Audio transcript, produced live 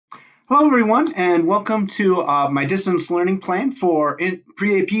Hello, everyone, and welcome to my distance learning plan for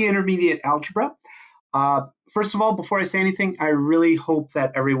pre-AP Intermediate Algebra. First of all, before I say anything, I really hope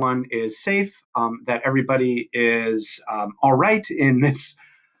that everyone is safe, that everybody is all right in this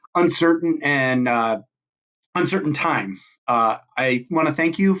uncertain and uncertain time. I want to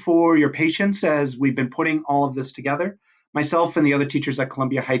thank you for your patience as we've been putting all of this together. Myself and the other teachers at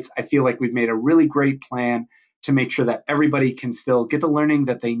Columbia Heights, I feel like we've made a really great plan to make sure that everybody can still get the learning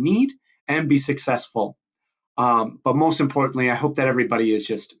that they need and be successful. But most importantly, I hope that everybody is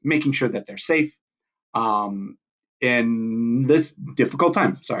just making sure that they're safe in this difficult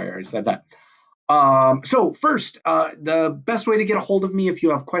time. Sorry, I already said that. So first, the best way to get a hold of me if you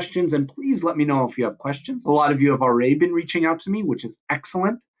have questions, and please let me know if you have questions. A lot of you have already been reaching out to me, which is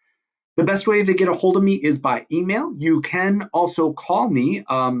excellent. The best way to get a hold of me is by email. You can also call me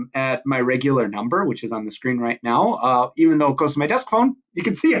at my regular number, which is on the screen right now. Even though it goes to my desk phone, you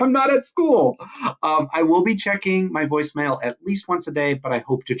can see I'm not at school. I will be checking my voicemail at least once a day, but I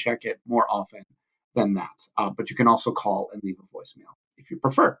hope to check it more often than that. But you can also call and leave a voicemail if you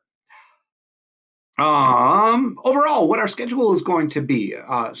prefer. Overall, what our schedule is going to be.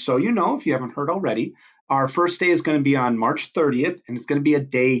 So if you haven't heard already, our first day is going to be on March 30th, and it's going to be a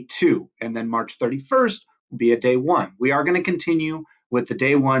day 2. And then March 31st will be a day 1. We are going to continue with the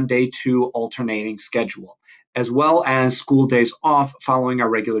day 1, day 2 alternating schedule, as well as school days off following our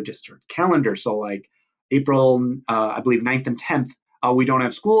regular district calendar. So like April, I believe 9th and 10th, we don't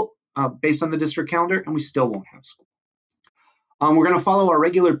have school based on the district calendar, and we still won't have school. We're going to follow our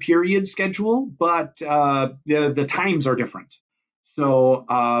regular period schedule, but the times are different. So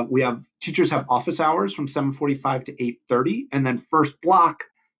teachers have office hours from 7:45 to 8:30, and then first block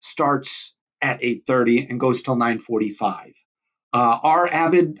starts at 8:30 and goes till 9:45. Our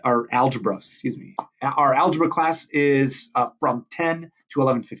algebra class is from 10 to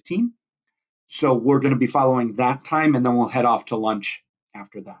 11:15. So we're going to be following that time, and then we'll head off to lunch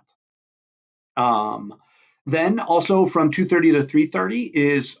after that. Then also from 2:30 to 3:30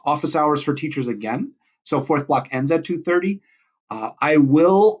 is office hours for teachers again. So fourth block ends at 2:30. I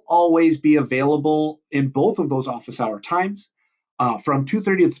will always be available in both of those office hour times. From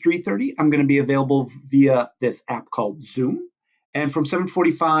 2:30 to 3:30, I'm going to be available via this app called Zoom. And from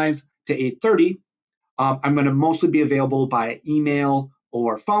 7:45 to 8:30, I'm going to mostly be available by email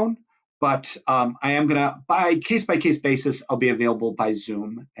or phone. But I am going to, by case basis, I'll be available by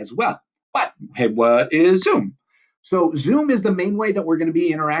Zoom as well. But hey, what is Zoom? So Zoom is the main way that we're going to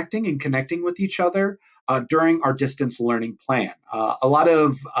be interacting and connecting with each other during our distance learning plan. A lot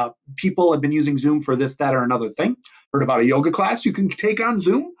of people have been using Zoom for this, that, or another thing. Heard about a yoga class you can take on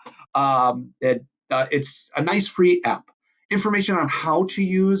Zoom. It's a nice free app. Information on how to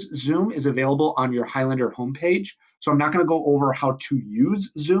use Zoom is available on your Highlander homepage. So I'm not going to go over how to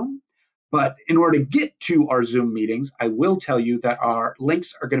use Zoom. But in order to get to our Zoom meetings, I will tell you that our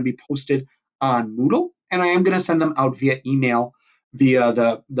links are going to be posted on Moodle, and I am going to send them out via email via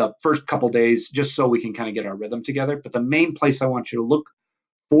the first couple days, just so we can kind of get our rhythm together. But the main place I want you to look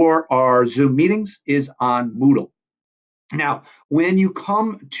for our Zoom meetings is on Moodle. Now, when you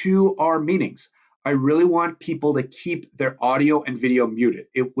come to our meetings, I really want people to keep their audio and video muted.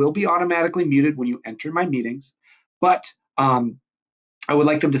 It will be automatically muted when you enter my meetings, but I would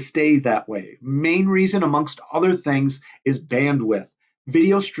like them to stay that way. Main reason, amongst other things, is bandwidth.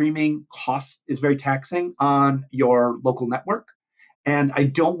 Video streaming cost is very taxing on your local network, and I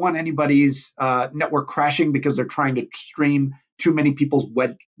don't want anybody's network crashing because they're trying to stream too many people's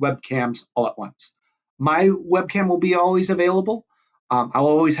webcams all at once. My webcam will be always available. I'll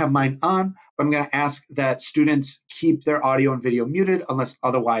always have mine on, but I'm going to ask that students keep their audio and video muted unless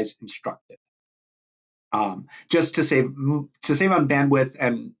otherwise instructed. Just to save on bandwidth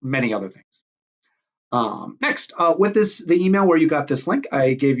and many other things. Next, with the email where you got this link,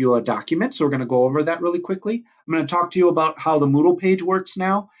 I gave you a document, so we're going to go over that really quickly. I'm going to talk to you about how the Moodle page works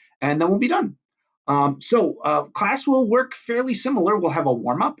now, and then we'll be done. Class will work fairly similar. We'll have a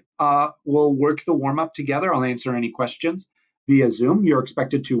warm-up. We'll work the warm-up together. I'll answer any questions via Zoom. You're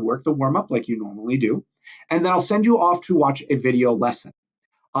expected to work the warm-up like you normally do, and then I'll send you off to watch a video lesson.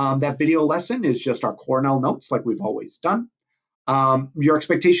 That video lesson is just our Cornell notes like we've always done. Your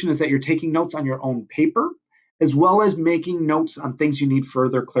expectation is that you're taking notes on your own paper, as well as making notes on things you need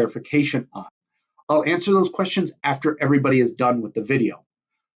further clarification on. I'll answer those questions after everybody is done with the video.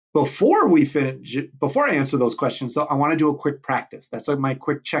 Before I answer those questions, though, I want to do a quick practice. That's like my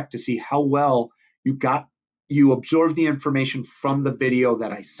quick check to see how well you absorbed the information from the video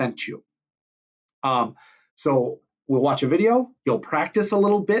that I sent you. So we'll watch a video, you'll practice a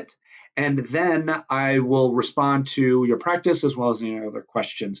little bit, and then I will respond to your practice as well as any other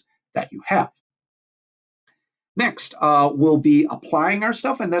questions that you have. Next, we'll be applying our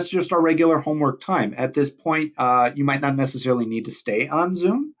stuff, and that's just our regular homework time. At this point, you might not necessarily need to stay on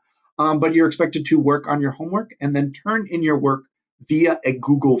Zoom, but you're expected to work on your homework and then turn in your work via a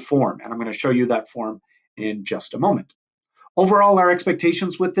Google form. And I'm going to show you that form in just a moment. Overall, our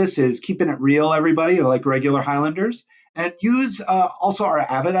expectations with this is keeping it real, everybody, like regular Highlanders, and use also our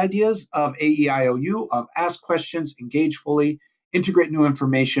AVID ideas of AEIOU, of ask questions, engage fully, integrate new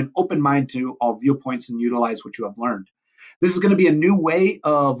information, open mind to all viewpoints, and utilize what you have learned. This is going to be a new way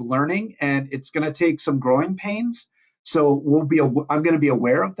of learning, and it's going to take some growing pains. So I'm going to be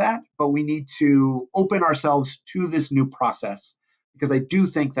aware of that, but we need to open ourselves to this new process because I do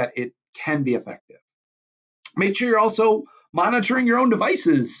think that it can be effective. Make sure you're also monitoring your own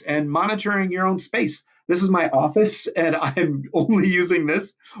devices and monitoring your own space. This is my office, and I'm only using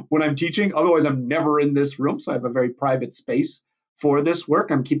this when I'm teaching. Otherwise, I'm never in this room, so I have a very private space for this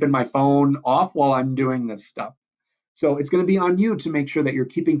work. I'm keeping my phone off while I'm doing this stuff. So it's going to be on you to make sure that you're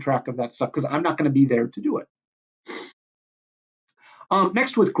keeping track of that stuff because I'm not going to be there to do it.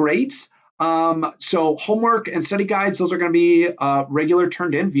 Next with grades. So homework and study guides, those are going to be regular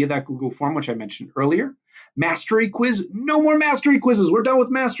turned in via that Google form, which I mentioned earlier. Mastery quiz, no more mastery quizzes. We're done with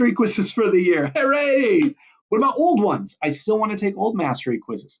mastery quizzes for the year. Hooray! What about old ones? I still want to take old mastery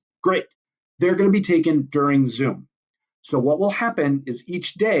quizzes. Great. They're going to be taken during Zoom. So what will happen is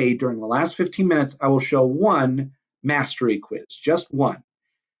each day during the last 15 minutes, I will show one mastery quiz, just one.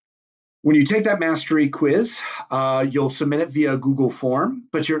 When you take that mastery quiz, you'll submit it via Google form,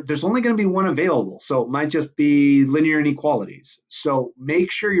 but there's only going to be one available. So it might just be linear inequalities. So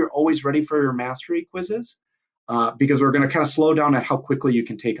make sure you're always ready for your mastery quizzes because we're going to kind of slow down at how quickly you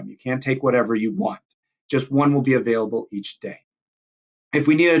can take them. You can't take whatever you want. Just one will be available each day. If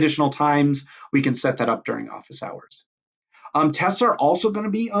we need additional times, we can set that up during office hours. Tests are also going to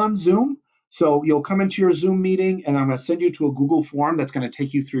be on Zoom. So you'll come into your Zoom meeting and I'm going to send you to a Google form that's going to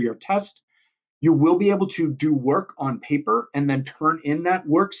take you through your test. You will be able to do work on paper and then turn in that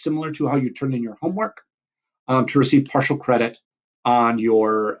work similar to how you turn in your homework to receive partial credit on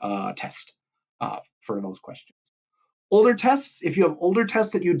your test for those questions. Older tests, if you have older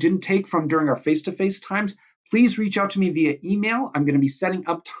tests that you didn't take from during our face-to-face times, please reach out to me via email. I'm going to be setting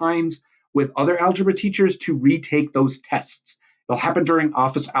up times with other algebra teachers to retake those tests. It'll happen during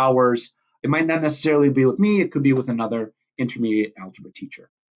office hours. It might not necessarily be with me. It could be with another intermediate algebra teacher.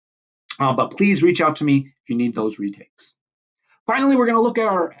 But please reach out to me if you need those retakes. Finally, we're going to look at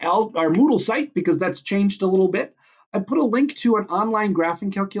our Moodle site because that's changed a little bit. I put a link to an online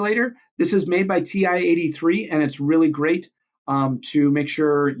graphing calculator. This is made by TI-83, and it's really great to make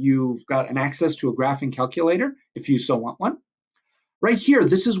sure you've got an access to a graphing calculator if you so want one. Right here,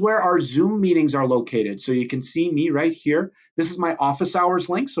 this is where our Zoom meetings are located. So you can see me right here. This is my office hours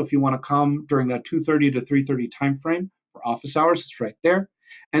link. So if you want to come during the 2:30 to 3:30 time frame for office hours, it's right there.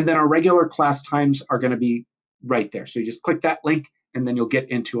 And then our regular class times are going to be right there. So you just click that link and then you'll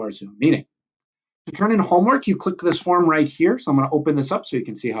get into our Zoom meeting. To turn in homework, you click this form right here. So I'm going to open this up so you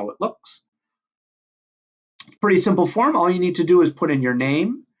can see how it looks. It's a pretty simple form. All you need to do is put in your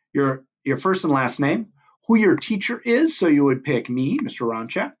name, your first and last name, who your teacher is. So you would pick me, Mr.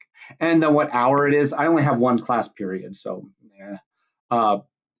 Ronchak, and then what hour it is. I only have one class period, so yeah.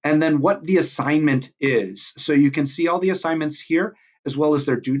 And then what the assignment is. So you can see all the assignments here as well as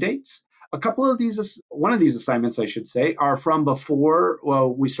their due dates. One of these assignments, I should say, are from before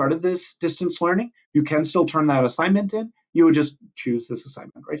we started this distance learning. You can still turn that assignment in. You would just choose this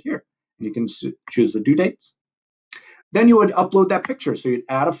assignment right here. And you can choose the due dates. Then you would upload that picture. So you'd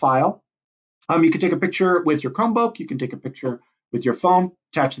add a file. You can take a picture with your Chromebook. You can take a picture with your phone,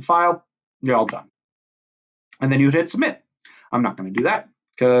 attach the file, you're all done. And then you would hit submit. I'm not going to do that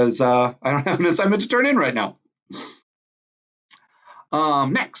because I don't have an assignment to turn in right now.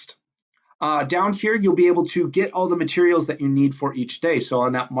 Next, down here, you'll be able to get all the materials that you need for each day. So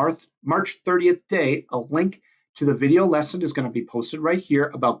on that March 30th day, a link to the video lesson is going to be posted right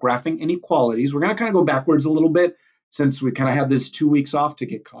here about graphing inequalities. We're going to kind of go backwards a little bit since we kind of had this 2 weeks off to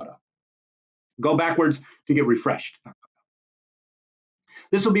get caught up. Go backwards to get refreshed.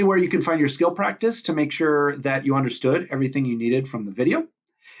 This will be where you can find your skill practice to make sure that you understood everything you needed from the video.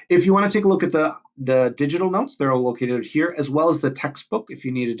 If you want to take a look at the digital notes, they're all located here, as well as the textbook if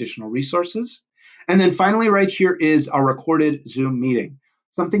you need additional resources. And then finally, right here is our recorded Zoom meeting.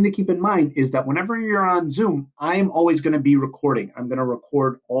 Something to keep in mind is that whenever you're on Zoom, I am always going to be recording. I'm going to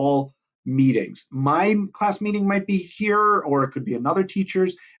record all meetings. My class meeting might be here, or it could be another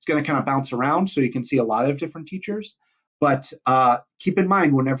teacher's. It's going to kind of bounce around, so you can see a lot of different teachers. But keep in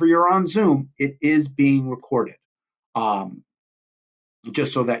mind, whenever you're on Zoom, it is being recorded.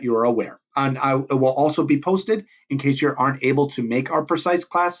 just so that you're aware. And it will also be posted in case you aren't able to make our precise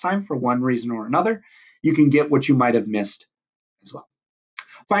class time for one reason or another. You can get what you might have missed as well.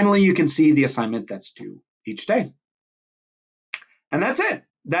 Finally, you can see the assignment that's due each day. And that's it.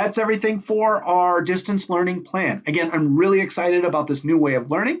 That's everything for our distance learning plan. Again, I'm really excited about this new way of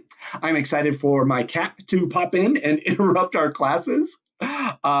learning. I'm excited for my cat to pop in and interrupt our classes.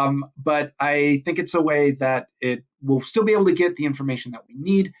 But I think it's a way that it will still be able to get the information that we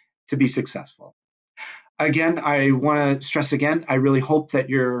need to be successful. Again, I want to stress again, I really hope that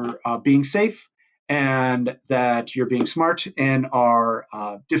you're being safe and that you're being smart in our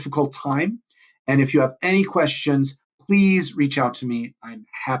difficult time. And if you have any questions, please reach out to me. I'm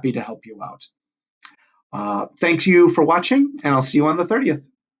happy to help you out. Thank you for watching, and I'll see you on the 30th.